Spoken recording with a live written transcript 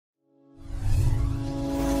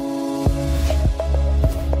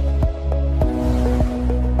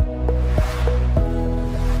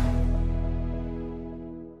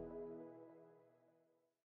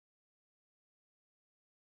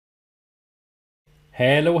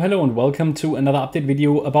Hello and welcome to another update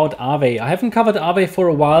video about Aave. I haven't covered Aave for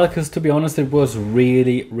a while because, to be honest, it was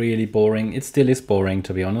really boring. It still is boring,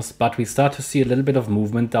 to be honest, but we start to see a little bit of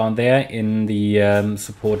movement down there in the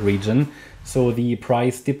support region. So the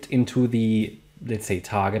price dipped into the, let's say,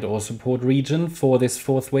 target or support region for this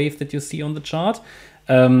fourth wave that you see on the chart,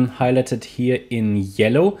 highlighted here in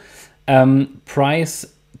yellow. Price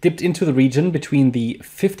dipped into the region between the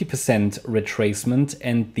 50% retracement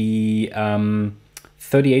and the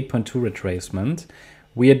 38.2 retracement.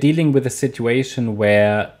 We are dealing with a situation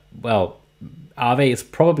where, well, Aave is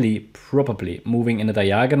probably moving in a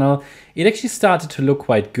diagonal. It actually started to look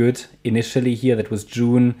quite good initially here. That was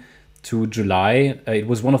June to July. It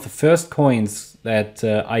was one of the first coins that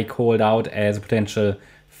I called out as a potential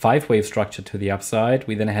 5-wave structure to the upside.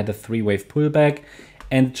 We then had a 3-wave pullback,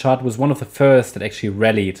 and the chart was one of the first that actually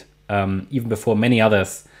rallied even before many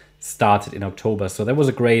others started in October. So that was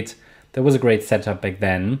a great setup back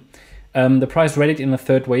then. The price rallied in a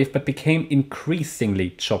third wave, but became increasingly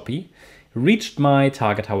choppy. Reached my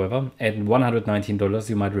target, however, at $119.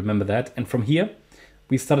 You might remember that. And from here,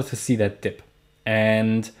 we started to see that dip.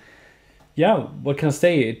 And yeah, what can I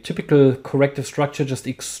say? Typical corrective structure, just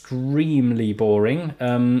extremely boring.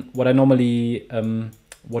 What I normally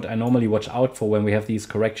watch out for when we have these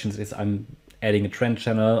corrections is I'm adding a trend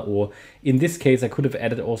channel, or in this case, I could have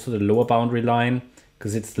added also the lower boundary line,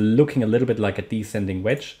 because it's looking a little bit like a descending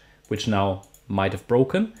wedge, which now might have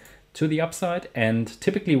broken to the upside. And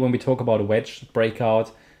typically when we talk about a wedge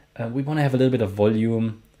breakout, we want to have a little bit of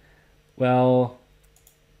volume. Well,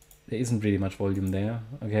 there isn't really much volume there,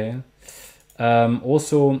 okay?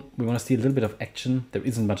 Also, we want to see a little bit of action. There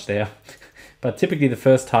isn't much there. But typically the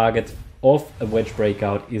first target of a wedge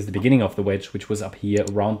breakout is the beginning of the wedge, which was up here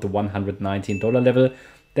around the $119 level.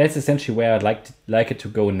 That's essentially where I'd like it to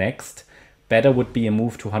go next. Better would be a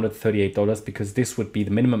move to $138, because this would be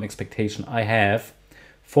the minimum expectation I have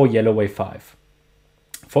for yellow wave 5.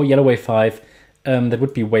 For yellow wave 5, that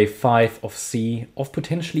would be wave 5 of C, of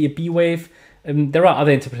potentially a B wave. There are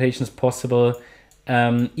other interpretations possible.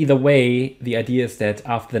 Either way, the idea is that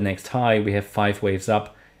after the next high, we have 5 waves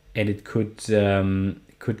up, and it could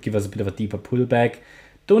give us a bit of a deeper pullback.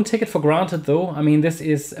 Don't take it for granted, though. I mean, this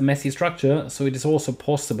is a messy structure, so it is also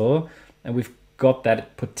possible, and we've got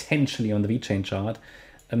that potentially on the VeChain chart,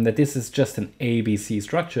 that this is just an ABC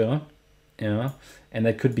structure, yeah, and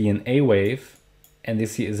that could be an A wave, and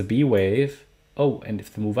this here is a B wave. Oh, and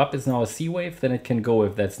if the move up is now a C wave, then it can go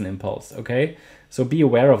if that's an impulse, okay? So be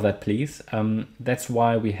aware of that, please. That's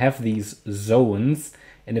why we have these zones,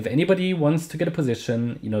 and if anybody wants to get a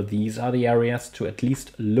position, you know, these are the areas to at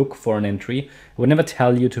least look for an entry. I would never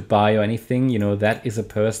tell you to buy or anything, you know, that is a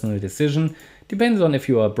personal decision. Depends on if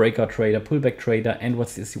you are a breakout trader, pullback trader, and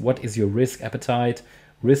what is your risk appetite,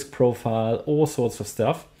 risk profile, all sorts of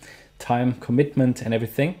stuff, time commitment and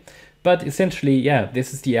everything. But essentially, yeah,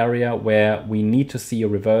 this is the area where we need to see a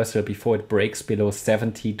reversal before it breaks below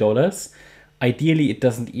 $70. Ideally, it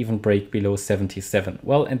doesn't even break below 77.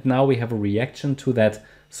 Well, and now we have a reaction to that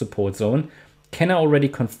support zone. Can I already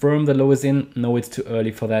confirm the low is in? No, it's too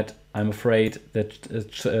early for that. I'm afraid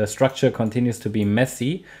that structure continues to be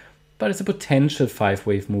messy, but it's a potential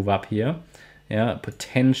 5-wave move up here. Yeah,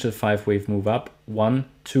 potential 5-wave move up. 1,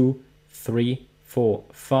 2, 3, 4,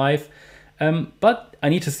 5. But I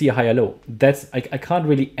need to see a higher low. I can't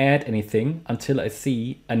really add anything until I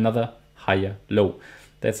see another higher low.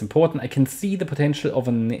 That's important. I can see the potential of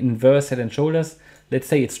an inverse head and shoulders. Let's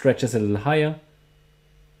say it stretches a little higher,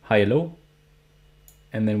 higher low,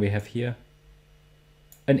 and then we have here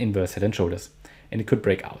an inverse head and shoulders, and it could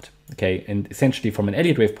break out. Okay, and essentially from an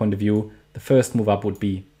Elliott wave point of view, the first move up would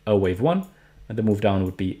be a wave 1, and the move down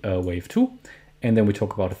would be a wave 2, and then we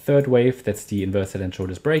talk about a third wave. That's the inverse head and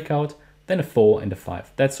shoulders breakout, then a 4 and a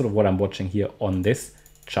 5. That's sort of what I'm watching here on this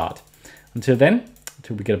chart. Until then,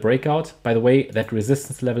 until we get a breakout. By the way, that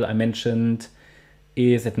resistance level I mentioned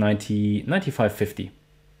is at 95.50.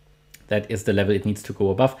 That is the level it needs to go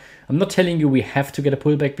above. I'm not telling you we have to get a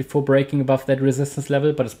pullback before breaking above that resistance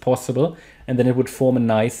level, but it's possible. And then it would form a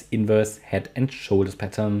nice inverse head and shoulders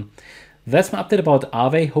pattern. That's my update about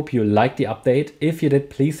Aave. Hope you liked the update. If you did,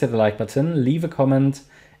 please hit the like button, leave a comment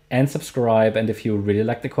and subscribe. And if you really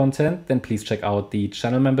like the content, then please check out the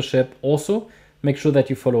channel membership. Also, make sure that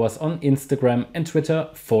you follow us on Instagram and Twitter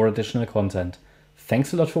for additional content.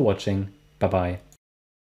 Thanks a lot for watching. Bye-bye.